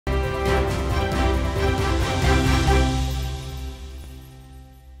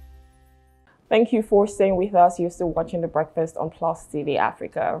Thank you for staying with us. You're still watching The Breakfast on Plus TV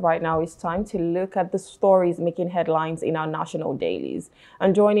Africa. Right now, it's time to look at the stories making headlines in our national dailies.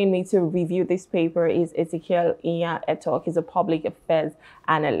 And joining me to review this paper is Ezekeil Nya-Etok. He's a public affairs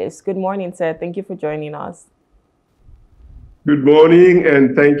analyst. Good morning, sir. Thank you for joining us. Good morning,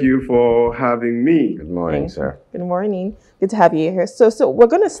 and thank you for having me. Good morning, sir. Good morning. Good to have you here. So we're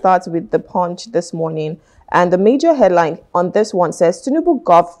going to start with the Punch this morning. And the major headline on this one says,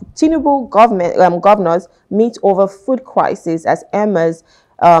 Tinubu governors meet over food crisis as Emirs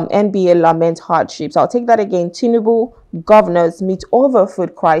N.B.A. laments hardships. I'll take that again. Tinubu governors meet over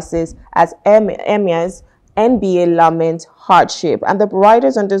food crisis as Emirs N.B.A. laments hardship. And the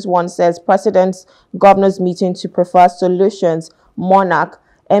writers on this one says, President's governors meeting to prefer solutions, monarch,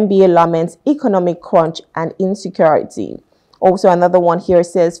 N.B.A. laments economic crunch and insecurity. Also, another one here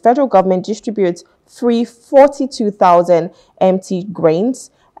says, federal government distributes free 42,000 empty grains,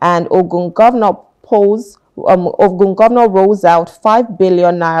 and Ogun governor rolls out 5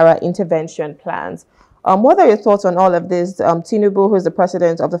 billion naira intervention plans. What are your thoughts on all of this? Tinubu, who is the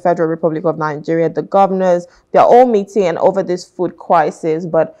president of the Federal Republic of Nigeria, the governors, they're all meeting and over this food crisis,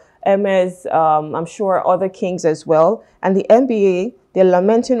 but Emirs, I'm sure other kings as well, and the N.B.A., they're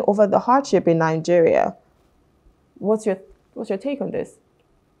lamenting over the hardship in Nigeria. What's your take on this?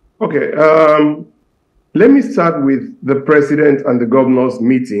 Okay, let me start with the president and the governors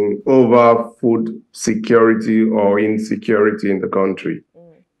meeting over food security or insecurity in the country.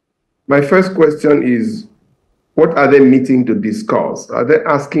 My first question is, what are they meeting to discuss? Are they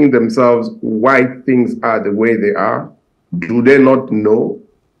asking themselves why things are the way they are? Do they not know?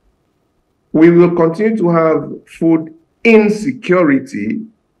 We will continue to have food insecurity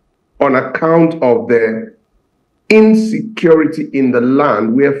on account of the insecurity in the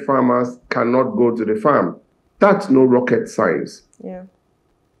land where farmers cannot go to the farm. That's no rocket science. Yeah.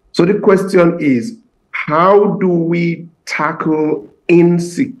 So the question is, how do we tackle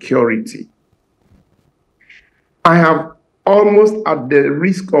insecurity? I have, almost at the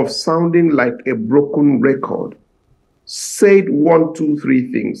risk of sounding like a broken record, said 1, 2,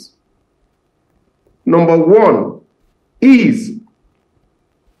 3 things. Number one is,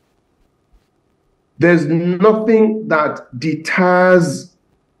 there's nothing that deters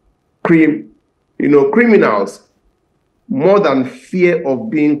criminals more than fear of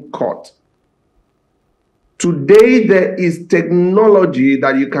being caught. Today, there is technology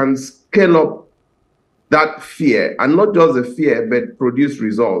that you can scale up that fear, and not just the fear, but produce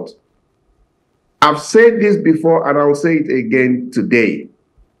results. I've said this before, and I'll say it again today.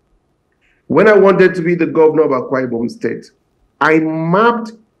 When I wanted to be the governor of Akwa Ibom State, I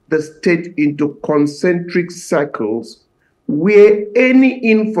mapped the state into concentric circles where any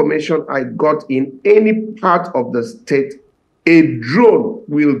information I got in any part of the state, a drone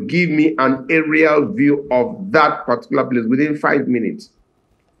will give me an aerial view of that particular place within 5 minutes.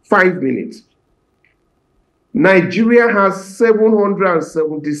 5 minutes. Nigeria has 74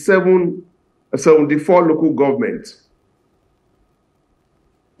 local governments.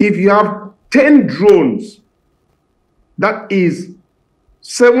 If you have 10 drones, that is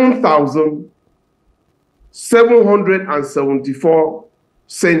 7,774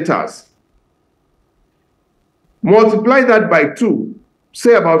 centers. Multiply that by 2,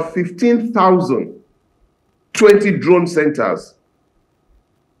 say about 15,000, 20 drone centers.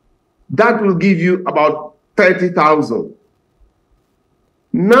 That will give you about 30,000.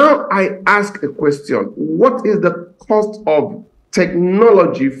 Now I ask a question. What is the cost of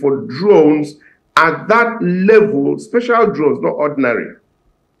technology for drones at that level, special drones, not ordinary?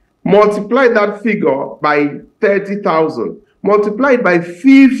 Multiply that figure by 30,000. Multiply it by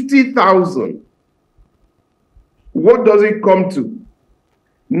 50,000. What does it come to?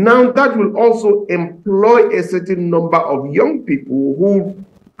 Now that will also employ a certain number of young people who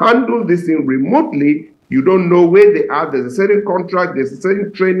handle this thing remotely. You don't know where they are. There's a certain contract, there's a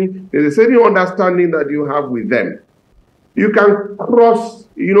certain training, there's a certain understanding that you have with them. You can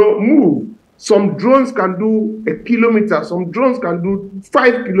move. Some drones can do 1 kilometer, some drones can do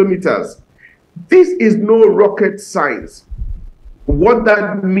 5 kilometers. This is no rocket science. What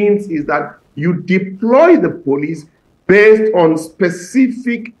that means is that you deploy the police based on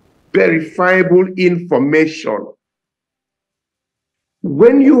specific verifiable information.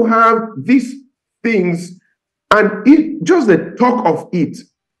 When you have these things and just the talk of it,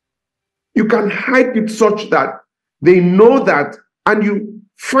 you can hype it such that they know that, and you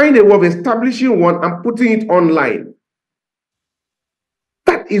find a way of establishing one and putting it online.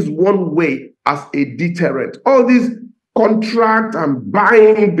 That is one way as a deterrent. All these contract and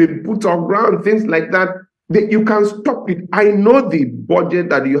buying being put on ground, things like that, you can stop it. I know the budget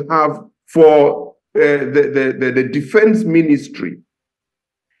that you have for the defense ministry.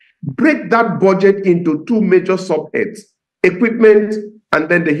 Break that budget into two major subheads, equipment and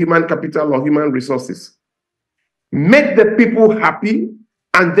then the human capital or human resources. Make the people happy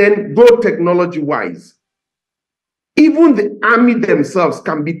and then go technology-wise. Even the army themselves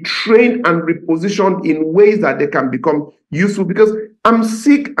can be trained and repositioned in ways that they can become useful, because I'm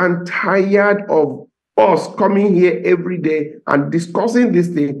sick and tired of us coming here every day and discussing this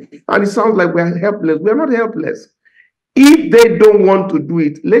thing, and it sounds like we're helpless. We're not helpless. If they don't want to do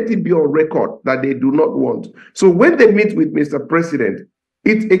it, let it be on record that they do not want. So when they meet with Mr. President,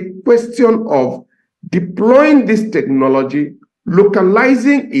 it's a question of deploying this technology,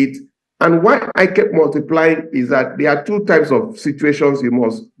 localizing it. And why I kept multiplying is that there are two types of situations you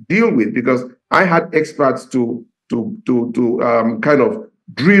must deal with, because I had experts to kind of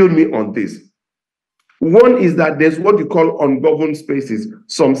drill me on this. One is that there's what you call ungoverned spaces.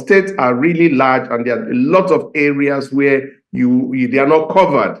 Some states are really large and there are a lot of areas where they are not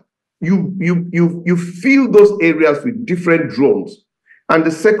covered. You fill those areas with different drones. And the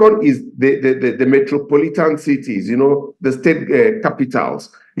second is the metropolitan cities, you know, the state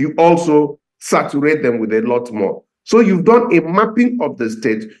capitals. You also saturate them with a lot more. So you've done a mapping of the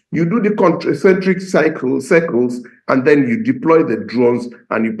state. You do the concentric circles, and then you deploy the drones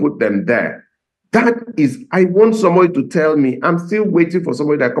and you put them there. That is, I want somebody to tell me, I'm still waiting for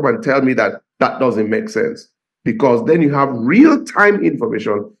somebody to come and tell me that that doesn't make sense. Because then you have real-time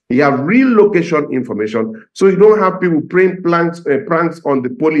information, you have real location information, so you don't have people playing pranks on the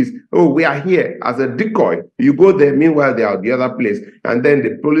police. Oh, we are here as a decoy. You go there, meanwhile they are at the other place, and then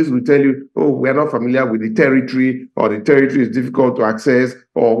the police will tell you, oh, we are not familiar with the territory, or the territory is difficult to access,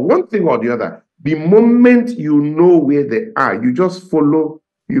 or one thing or the other. The moment you know where they are, you just follow,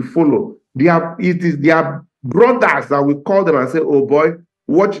 you follow. It is their brothers that will call them and say, oh boy,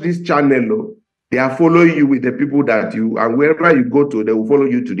 watch this channel. Oh. They are following you with the people that you, and wherever you go to, they will follow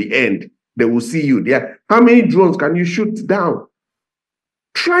you to the end. They will see you there. How many drones can you shoot down?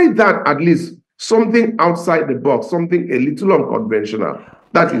 Try that at least. Something outside the box, something a little unconventional.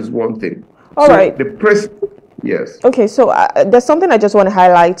 That is one thing. All right. The press, yes. Okay, so there's something I just want to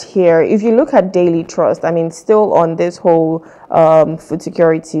highlight here. If you look at Daily Trust, I mean, still on this whole food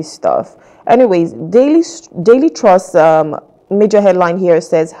security stuff. Anyways, Daily Trust major headline here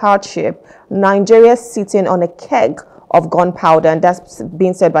says hardship, Nigeria sitting on a keg of gunpowder, and that's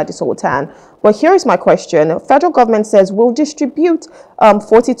being said by the Sultan. But here is my question. Federal government says we'll distribute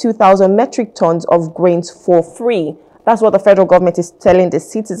 42,000 metric tons of grains for free. That's what the federal government is telling the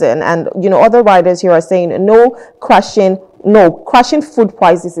citizen. And, you know, other writers here are saying crashing food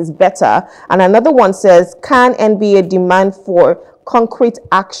prices is better. And another one says, can N.B.A demand for concrete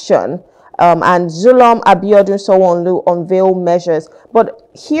action? And Zulum Abiodun Sowonlu unveil measures. But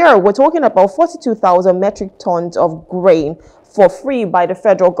here we're talking about 42,000 metric tons of grain for free by the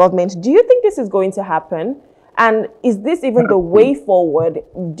federal government. Do you think this is going to happen? And is this even the way forward,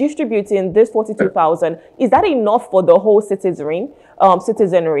 distributing this 42,000? Is that enough for the whole citizenry?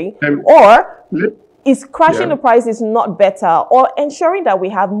 Or is crashing the prices not better, or ensuring that we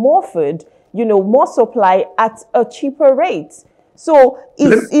have more food, you know, more supply at a cheaper rate? So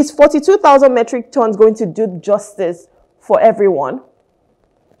is 42,000 metric tons going to do justice for everyone?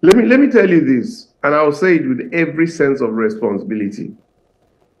 Let me tell you this, and I'll say it with every sense of responsibility.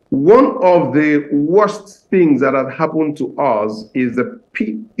 One of the worst things that have happened to us is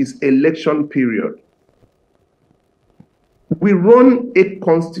election period. We run a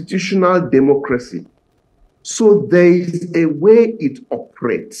constitutional democracy, so there is a way it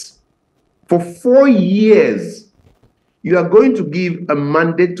operates. For 4 years, you are going to give a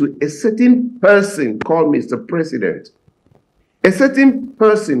mandate to a certain person called Mr. President, a certain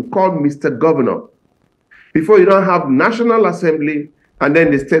person called Mr. Governor, before you don't have National Assembly and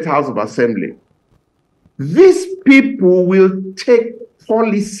then the State House of Assembly. These people will take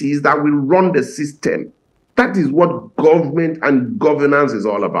policies that will run the system. That is what government and governance is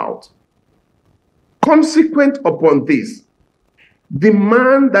all about. Consequent upon this, the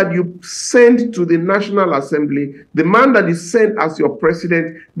man that you send to the National Assembly, the man that you send as your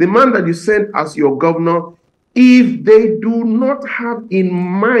president, the man that you send as your governor, if they do not have in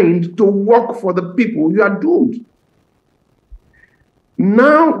mind to work for the people, you are doomed.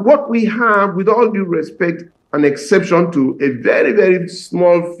 Now, what we have, with all due respect, an exception to a very, very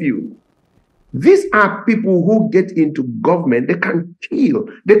small few, these are people who get into government. They can kill,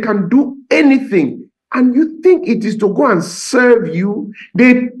 they can do anything. And you think it is to go and serve you?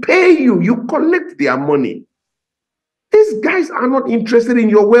 They pay you, you collect their money. These guys are not interested in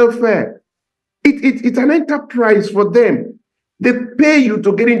your welfare. It's an enterprise for them. They pay you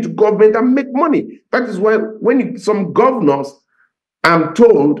to get into government and make money. That is why when some governors, I'm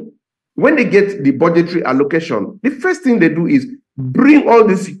told, when they get the budgetary allocation, the first thing they do is bring all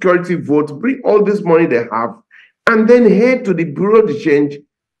the security votes, bring all this money they have, and then head to the Bureau de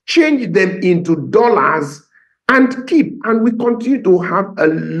change them into dollars and keep. And we continue to have a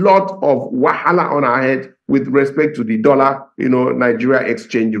lot of wahala on our head with respect to the dollar, Nigeria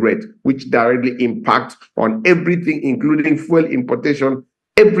exchange rate, which directly impacts on everything, including fuel importation,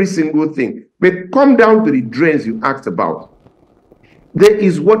 every single thing. But come down to the drains you asked about. There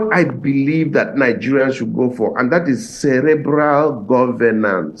is what I believe that Nigerians should go for, and that is cerebral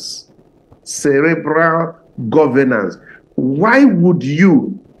governance. Cerebral governance. Why would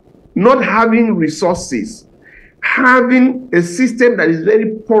you, not having resources, having a system that is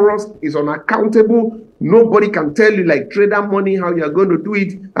very porous, is unaccountable, nobody can tell you, like trader money, how you are going to do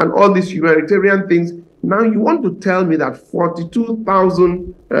it, and all these humanitarian things. Now you want to tell me that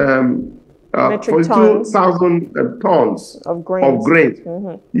 42,000 tons of grains.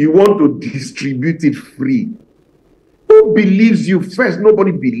 You want to distribute it free. Who believes you? First,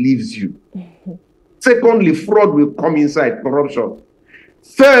 nobody believes you. Secondly, fraud will come inside, corruption.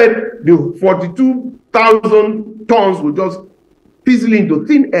 Third, the 42,000 tons will just fizzle into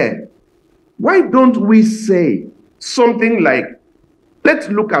thin air. Why don't we say something like, let's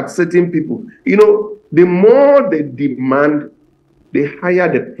look at certain people. The more they demand, the higher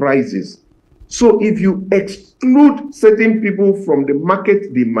the prices. So if you exclude certain people from the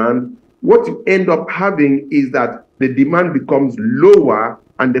market demand, what you end up having is that the demand becomes lower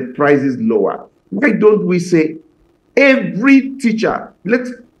and the price is lower. Why don't we say every teacher,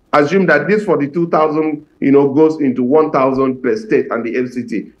 let's assume that this 42,000, goes into 1,000 per state and the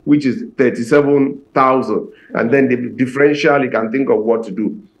FCT, which is 37,000. And then the differential, you can think of what to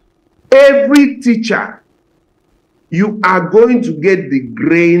do. Every teacher, you are going to get the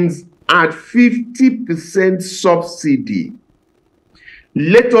grains at 50% subsidy.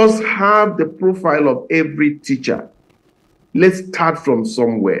 Let us have the profile of every teacher. Let's start from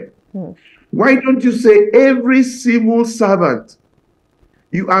somewhere. Why don't you say every civil servant,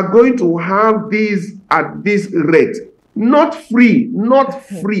 you are going to have these at this rate? Not free, not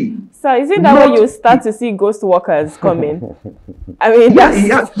free. So is it that when you start to see ghost workers coming? I mean,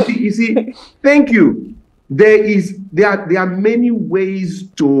 you see, thank you. There are many ways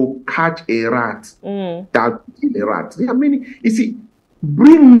to catch a rat. That kill a rat. There are many. You see,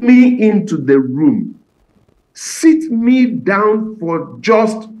 bring me into the room, sit me down for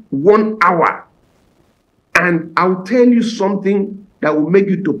just 1 hour, and I'll tell you something that will make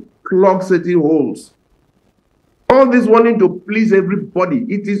you to plug certain holes. All this wanting to please everybody,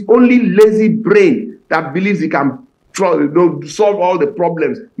 it is only lazy brain that believes it can solve all the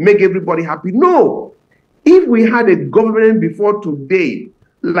problems, make everybody happy. No. If we had a government before today,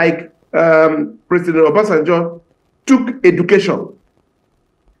 like President Obasanjo took education,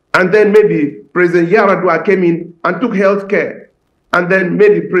 and then maybe President Yaradua came in and took healthcare, and then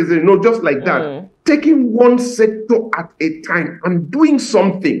maybe President, just like that, taking one sector at a time and doing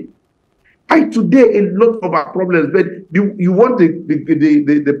something. Today, a lot of our problems, but you want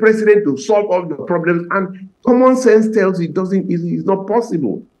the president to solve all the problems, and common sense tells you it's not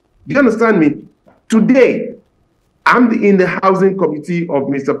possible. Do you understand me? Today, I'm in the housing committee of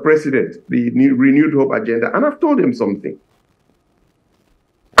Mr. President, the new Renewed Hope agenda, and I've told him something.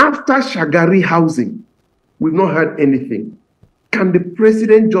 After Shagari housing, we've not heard anything. Can the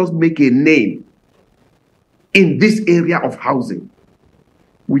president just make a name in this area of housing?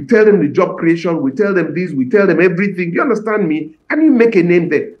 We tell them the job creation, we tell them this, we tell them everything. Do you understand me? Can you make a name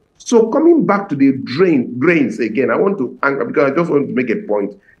there? So coming back to the grains again, I want to anchor because I just want to make a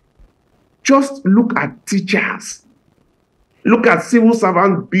point. Just look at teachers. Look at civil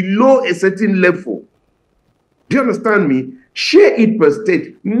servants below a certain level. Do you understand me? Share it per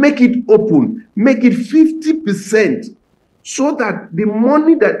state. Make it open. Make it 50%. So that the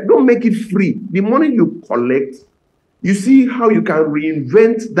money don't make it free. The money you collect, you see how you can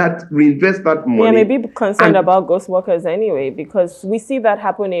reinvest that money. Yeah, maybe concerned about ghost workers anyway, because we see that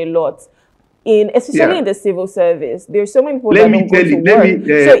happen a lot. Especially in the civil service, there's so many people that don't go to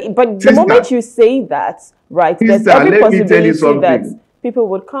work. But the moment you say that, right, there's every possibility that people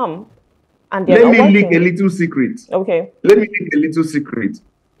would come and they're not working. Let me leak a little secret. Okay. Let me leak a little secret.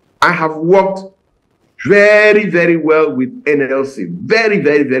 I have worked very, very well with NLC. Very,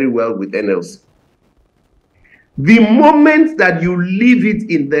 very, very well with NLC. The moment that you leave it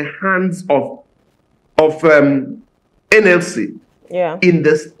in the hands of NLC in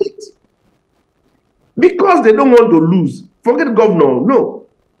the state, because they don't want to lose, forget governor, no.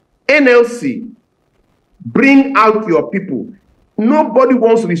 NLC, bring out your people. nobody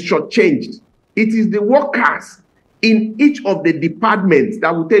wants to be shortchanged. It is the workers in each of the departments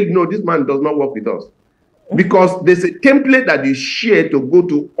that will tell you, no, this man does not work with us. Because there's a template that is shared to go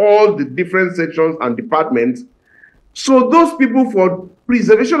to all the different sections and departments. So those people, for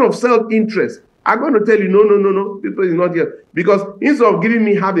preservation of self-interest, are going to tell you, no, this person is not here. Because instead of giving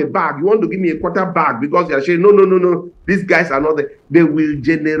me half a bag, you want to give me a quarter bag because you are saying, no, these guys are not there. They will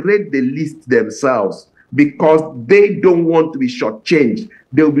generate the list themselves because they don't want to be shortchanged.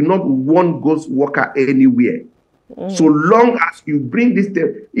 There will be not one ghost worker anywhere. So long as you bring this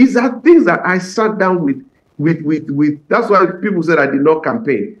thing, these are things that I sat down with. That's why people said I did not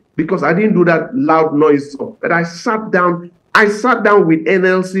campaign, because I didn't do that loud noise stuff. But I sat down with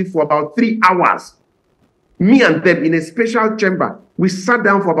NLC for about 3 hours. Me and them in a special chamber. We sat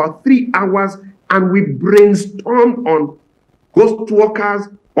down for about 3 hours and we brainstormed on ghost workers,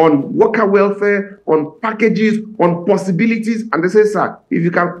 on worker welfare, on packages, on possibilities. And they said, sir, if you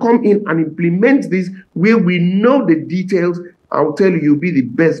can come in and implement this where we know the details, I'll tell you, you'll be the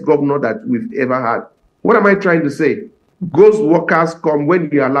best governor that we've ever had. What am I trying to say? Ghost workers come when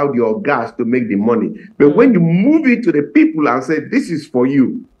you allow your gas to make the money. But when you move it to the people and say, this is for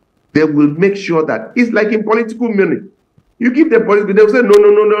you, they will make sure that it's like in political money. You give the political, they'll say,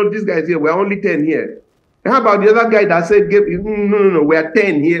 no, this guy's here. We're only 10 here. How about the other guy that said, no, we're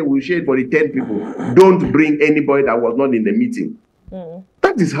 10 here. We'll share it for the 10 people. Don't bring anybody that was not in the meeting.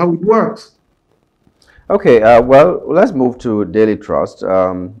 That is how it works. Okay, well, let's move to Daily Trust.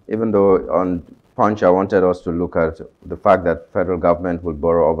 Even though on Punch, I wanted us to look at the fact that federal government will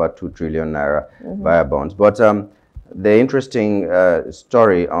borrow over 2 trillion naira via bonds. But the interesting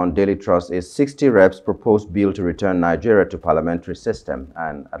story on Daily Trust is 60 reps proposed bill to return Nigeria to parliamentary system.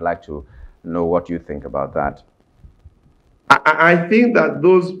 And I'd like to know what you think about that. I think that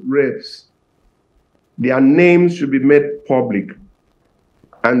those reps, their names should be made public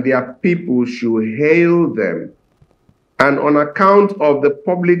and their people should hail them. And on account of the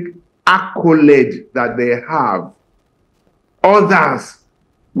public accolade that they have, others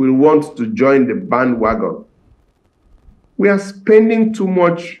will want to join the bandwagon. We are spending too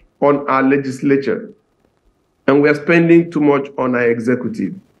much on our legislature and we are spending too much on our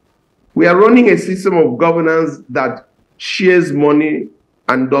executive. We are running a system of governance that shares money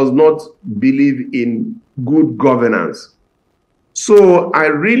and does not believe in good governance. So I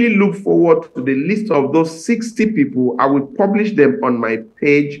really look forward to the list of those 60 people. I will publish them on my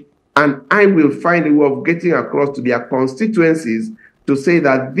page and I will find a way of getting across to their constituencies to say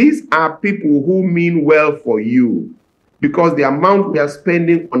that these are people who mean well for you, because the amount we are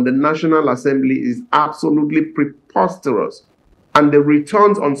spending on the National Assembly is absolutely preposterous. And the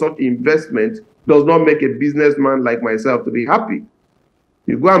returns on such investment does not make a businessman like myself to be happy.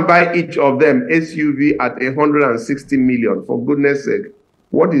 You go and buy each of them SUV at 160 million, for goodness sake.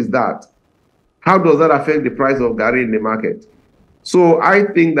 What is that? How does that affect the price of Gary in the market? So I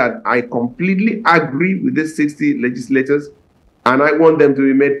think that I completely agree with these 60 legislators, and I want them to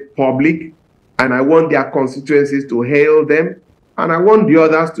be made public, and I want their constituencies to hail them, and I want the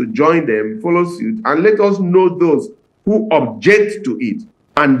others to join them, follow suit, and let us know those who object to it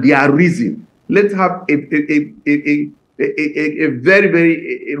and their reason. Let's have a very,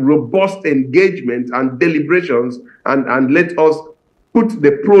 very robust engagement and deliberations, and let us put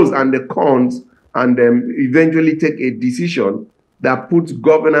the pros and the cons and eventually take a decision that puts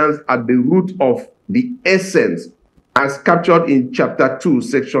governance at the root of the essence, as captured in Chapter 2,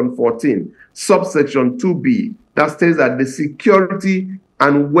 Section 14, subsection 2B, that states that the security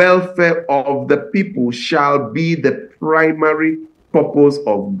and welfare of the people shall be the primary purpose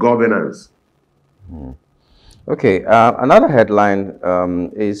of governance. Okay, another headline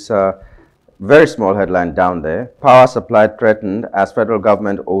is a very small headline down there. Power supply threatened as federal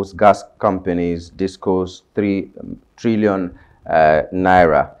government owes gas companies discos 3 trillion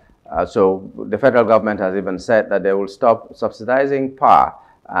naira. So the federal government has even said that they will stop subsidizing power.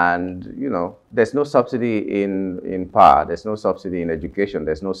 And, you know, there's no subsidy in power, there's no subsidy in education,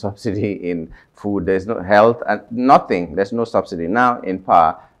 there's no subsidy in food, there's no health, and nothing, there's no subsidy. Now in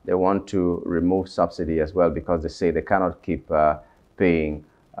power, they want to remove subsidy as well because they say they cannot keep paying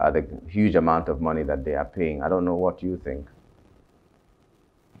the huge amount of money that they are paying. I don't know what you think.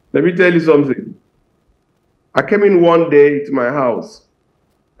 Let me tell you something. I came in one day to my house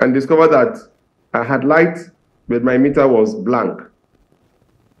and discovered that I had light, but my meter was blank.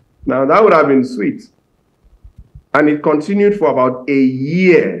 Now, that would have been sweet. And it continued for about a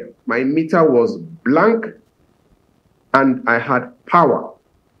year. My meter was blank and I had power.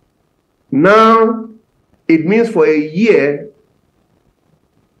 Now, it means for a year,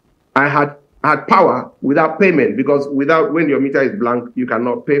 I had had power without payment, because when your meter is blank, you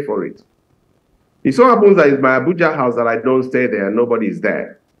cannot pay for it. It so happens that it's my Abuja house that I don't stay there and nobody is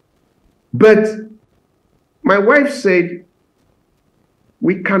there. But my wife said,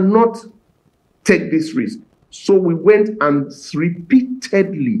 we cannot take this risk. So we went and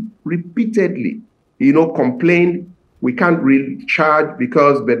repeatedly, complained. We can't really charge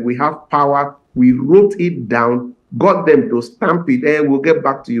but we have power. We wrote it down, got them to stamp it, and we'll get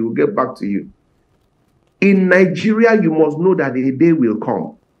back to you. In Nigeria, you must know that a day will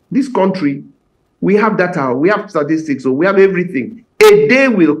come. This country, we have data, we have statistics, so we have everything. A day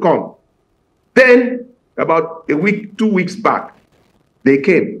will come. Then, about a week, 2 weeks back, they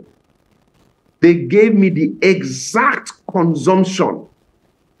came. They gave me the exact consumption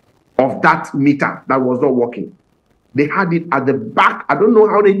of that meter that was not working. They had it at the back. I don't know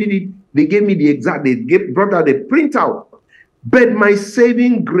how they did it. They gave me the exact, brought out the printout. But my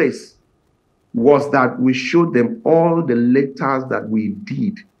saving grace was that we showed them all the letters that we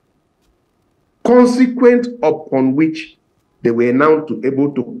did, consequent upon which they were now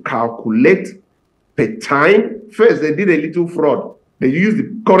able to calculate per time. First, they did a little fraud. They used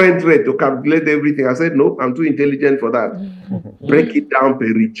the current rate to calculate everything. I said, no, I'm too intelligent for that. Break it down per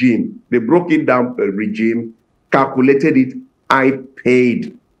regime. They broke it down per regime, calculated it. I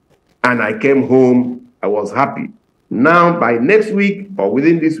paid. And I came home. I was happy. Now, by next week or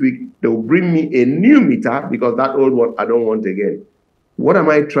within this week, they will bring me a new meter because that old one I don't want again. What am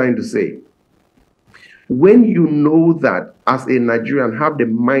I trying to say? When you know that as a Nigerian, have the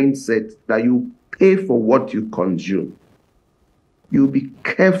mindset that you pay for what you consume, you'll be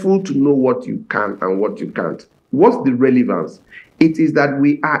careful to know what you can and what you can't. What's the relevance? It is that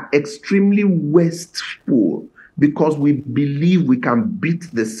we are extremely wasteful because we believe we can beat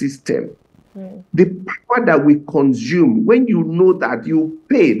the system. The power that we consume, when you know that you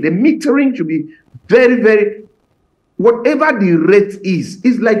pay, the metering should be very, very, whatever the rate is,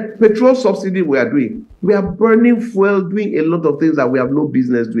 it's like petrol subsidy we are doing. We are burning fuel, doing a lot of things that we have no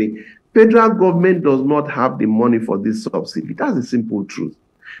business doing. Federal government does not have the money for this subsidy. That's the simple truth.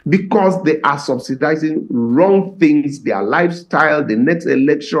 Because they are subsidizing wrong things, their lifestyle, the next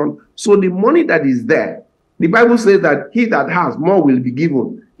election. So the money that is there, the Bible says that he that has, more will be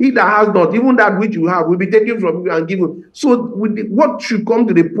given. He that has not, even that which you have, will be taken from you and given. So what should come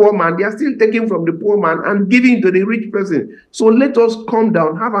to the poor man, they are still taking from the poor man and giving to the rich person. So let us calm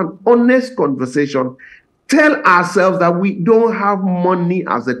down, have an honest conversation, tell ourselves that we don't have money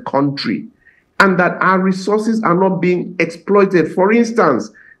as a country and that our resources are not being exploited. For instance,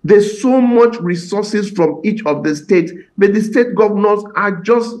 there's so much resources from each of the states, but the state governors are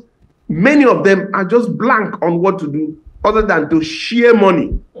just, many of them are just blank on what to do other than to share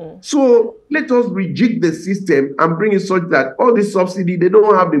money. So let us rejig the system and bring it such that all this subsidy, they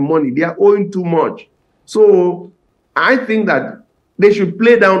don't have the money. They are owing too much. So I think that they should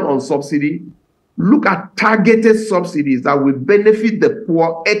play down on subsidy, look at targeted subsidies that will benefit the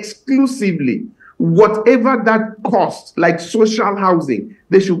poor exclusively. Whatever that costs, like social housing,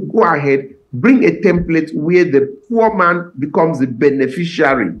 they should go ahead, bring a template where the poor man becomes the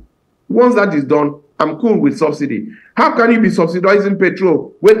beneficiary. Once that is done, I'm cool with subsidy. How can you be subsidizing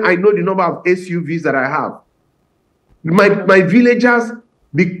petrol when I know the number of SUVs that I have? My villagers,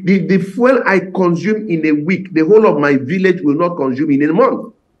 the fuel I consume in a week, the whole of my village will not consume in a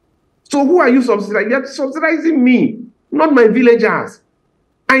month. So who are you subsidizing? You're subsidizing me, not my villagers.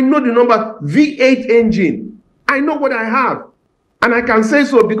 I know the number, V8 engine. I know what I have. And I can say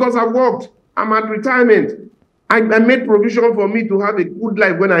so because I worked. I'm at retirement. I made provision for me to have a good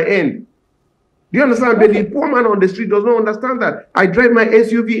life when I end. Do you understand? But the poor man on the street does not understand that. I drive my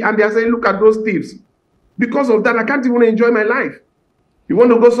SUV and they are saying, look at those thieves. Because of that, I can't even enjoy my life. You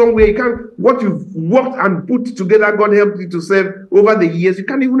want to go somewhere, you can't, what you've worked and put together, God help you to save over the years, you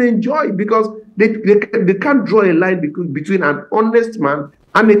can't even enjoy because they can't draw a line between an honest man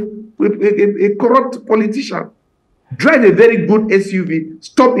and a corrupt politician. Drive a very good SUV,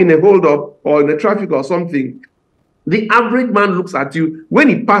 stop in a hold-up or in a traffic or something. The average man looks at you. When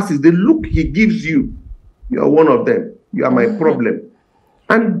he passes, the look he gives you, you are one of them. You are my problem.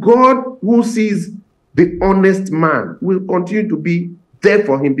 And God, who sees the honest man, will continue to be there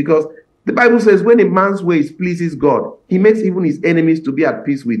for him because the Bible says when a man's ways pleases God, he makes even his enemies to be at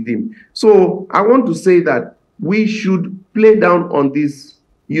peace with him. So I want to say that we should play down on this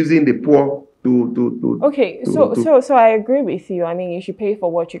using the poor Okay, so I agree with you. I mean, you should pay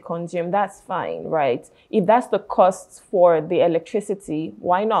for what you consume. That's fine, right? If that's the cost for the electricity,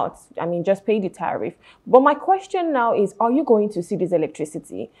 why not? I mean, just pay the tariff. But my question now is, are you going to see this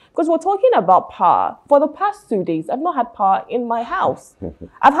electricity? Because we're talking about power. For the past 2 days, I've not had power in my house.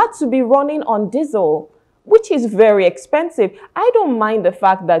 I've had to be running on diesel, which is very expensive. I don't mind the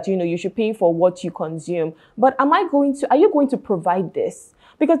fact that, you should pay for what you consume. But are you going to provide this?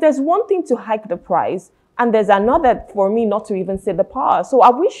 Because there's one thing to hike the price, and there's another for me not to even say the power. So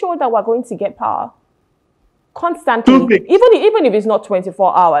are we sure that we're going to get power constantly? Even if it's not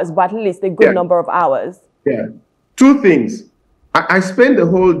 24 hours, but at least a good number of hours. Yeah. Two things. I spent the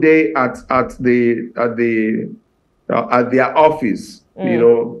whole day at their office,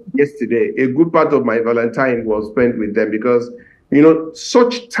 yesterday. A good part of my Valentine was spent with them because,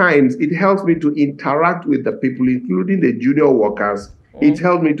 such times it helps me to interact with the people, including the junior workers. It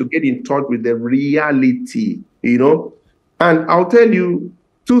helped me to get in touch with the reality, And I'll tell you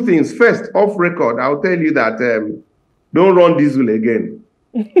two things. First, off record, I'll tell you that don't run diesel again.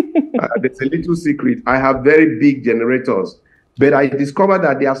 There's a little secret. I have very big generators, but I discovered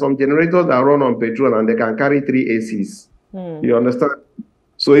that there are some generators that run on petrol and they can carry 3 ACs. You understand?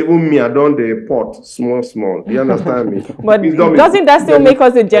 So even me, I don't the pot small. You understand me? But doesn't that still make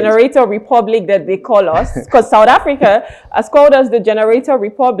us a generator republic that they call us? Because South Africa has called us the generator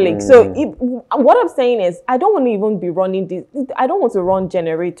republic. So what I'm saying is, I don't want to even be running this. I don't want to run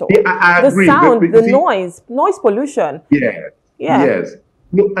generator. Yeah, I agree. The sound, noise pollution. Yeah. Yes.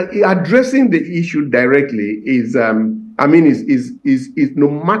 No, addressing the issue directly is, is no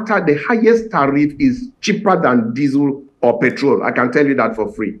matter the highest tariff is cheaper than diesel or petrol. I can tell you that for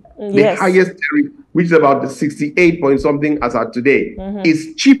free. The highest tariff, which is about the 68 point something as of today,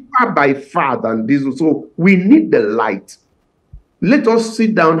 is cheaper by far than diesel. So we need the light. Let us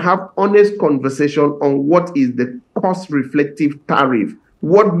sit down, have honest conversation on what is the cost reflective tariff,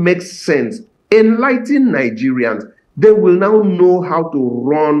 what makes sense. Enlighten Nigerians. They will now know how to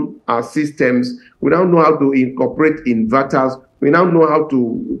run our systems. We now know how to incorporate inverters. We now know how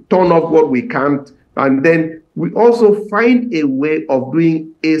to turn off what we can't. And then we also find a way of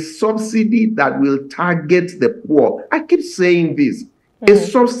doing a subsidy that will target the poor. I keep saying this, a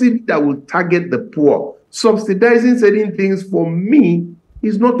subsidy that will target the poor. Subsidizing certain things for me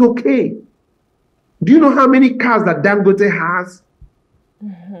is not okay. Do you know how many cars that Dangote has?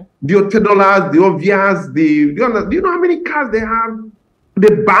 The Otedolas, the Ovias, do you know how many cars they have?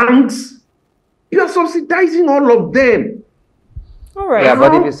 The banks? You are subsidizing all of them. All right. Yeah,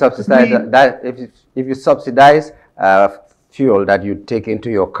 but if you subsidize if you subsidize fuel that you take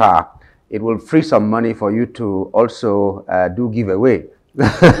into your car, it will free some money for you to also do giveaway to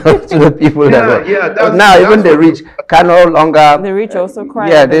the people even the rich can no longer. The rich also cry.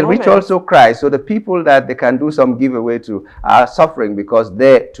 Yeah, the rich also cry. So the people that they can do some giveaway to are suffering because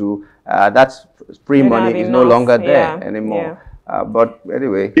they too that's free money is no longer there anymore. Yeah. But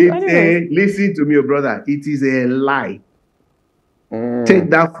anyway, listen to me, brother. It is a lie. Take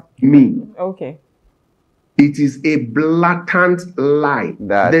that from me. Okay. It is a blatant lie.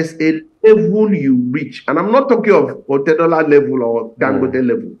 There's a level you reach, and I'm not talking of $1 level or Dangote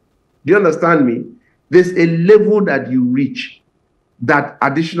level. Do you understand me? There's a level that you reach that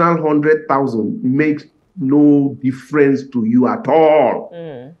additional 100,000 makes no difference to you at all.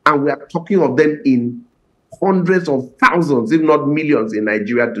 And we are talking of them in hundreds of thousands, if not millions, in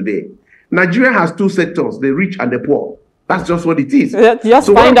Nigeria today. Nigeria has two sectors: the rich and the poor. That's just what it is.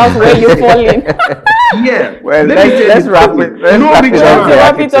 Just find out where you fall in. Yeah. Well, let's wrap it.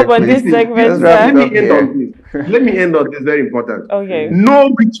 Wrap it up on this segment. Let me end on this. Let me end on this. Very important. Okay.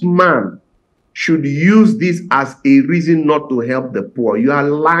 No rich man should use this as a reason not to help the poor. You are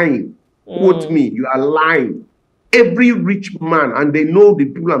lying. Quote me. You are lying. Every rich man, and they know the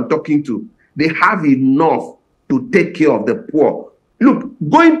people I'm talking to, they have enough to take care of the poor. Look,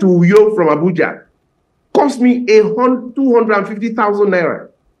 going to Uyo from Abuja cost me 250,000 naira.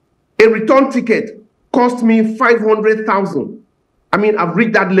 A return ticket cost me 500,000. I mean, I've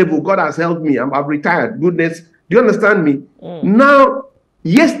reached that level. God has helped me. I've retired. Goodness. Do you understand me? Now,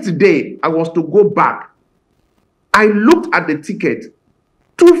 yesterday, I was to go back. I looked at the ticket,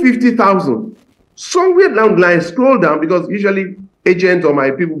 250,000. Somewhere down the line, scroll down, because usually agents or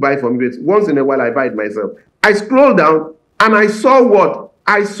my people buy from me. Once in a while, I buy it myself. I scroll down and I saw what?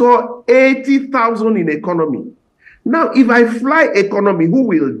 I saw 80,000 in economy. Now, if I fly economy, who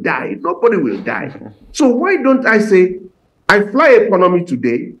will die? Nobody will die. So why don't I say, I fly economy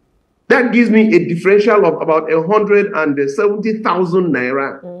today, that gives me a differential of about 170,000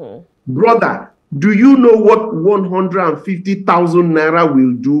 naira. Brother, do you know what 150,000 naira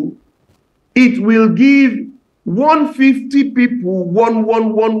will do? it will give 150 people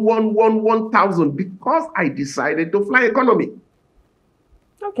 1,000 because I decided to fly economy.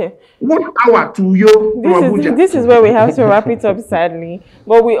 Okay. 1 hour to you from Abuja. This is where we have to wrap it up, sadly.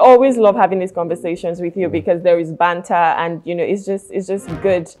 But we always love having these conversations with you because there is banter and, you know, it's just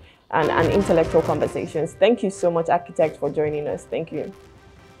good and intellectual conversations. Thank you so much, Architect, for joining us. Thank you.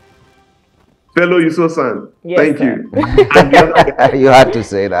 Fellow Yuso-san, yes, thank sir. you. You had to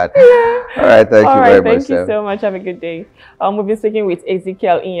say that. All right, thank you very much. Thank you so much. Have a good day. We've been speaking with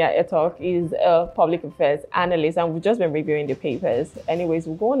Ezekeil Nya-Etok. He's a public affairs analyst, and we've just been reviewing the papers. Anyways,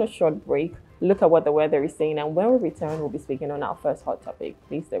 we'll go on a short break, look at what the weather is saying, and when we return, we'll be speaking on our first hot topic.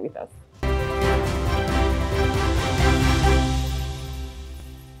 Please stay with us.